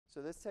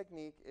So this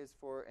technique is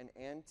for an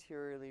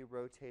anteriorly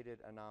rotated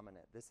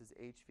innominate. This is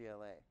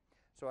HVLA.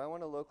 So I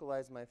want to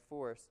localize my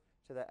force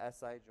to the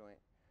SI joint.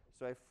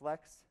 So I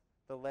flex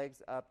the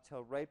legs up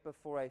till right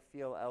before I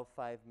feel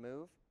L5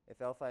 move. If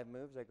L5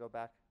 moves, I go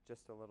back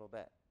just a little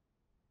bit.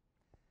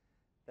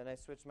 Then I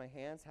switch my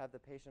hands, have the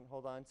patient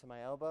hold on to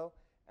my elbow,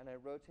 and I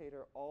rotate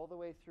her all the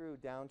way through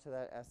down to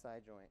that SI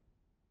joint.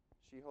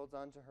 She holds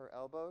on to her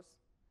elbows,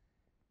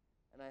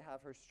 and I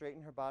have her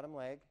straighten her bottom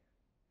leg.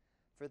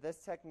 For this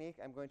technique,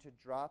 I'm going to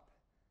drop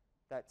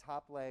that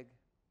top leg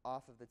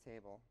off of the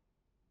table.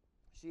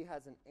 She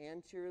has an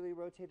anteriorly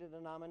rotated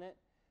innominate,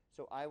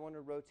 so I want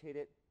to rotate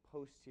it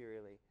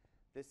posteriorly.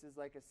 This is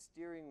like a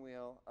steering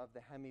wheel of the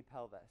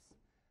hemipelvis.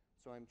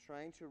 So I'm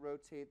trying to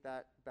rotate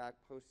that back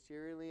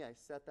posteriorly. I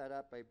set that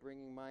up by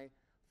bringing my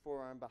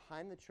forearm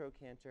behind the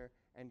trochanter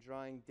and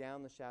drawing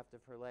down the shaft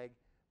of her leg,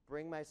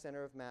 bring my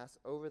center of mass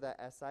over that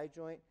SI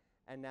joint,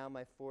 and now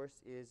my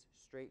force is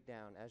straight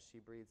down. As she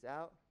breathes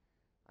out,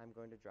 I'm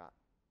going to drop.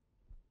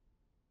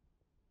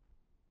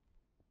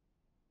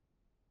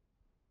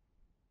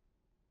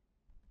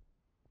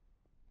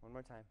 One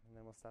more time, and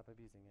then we'll stop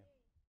abusing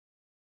you.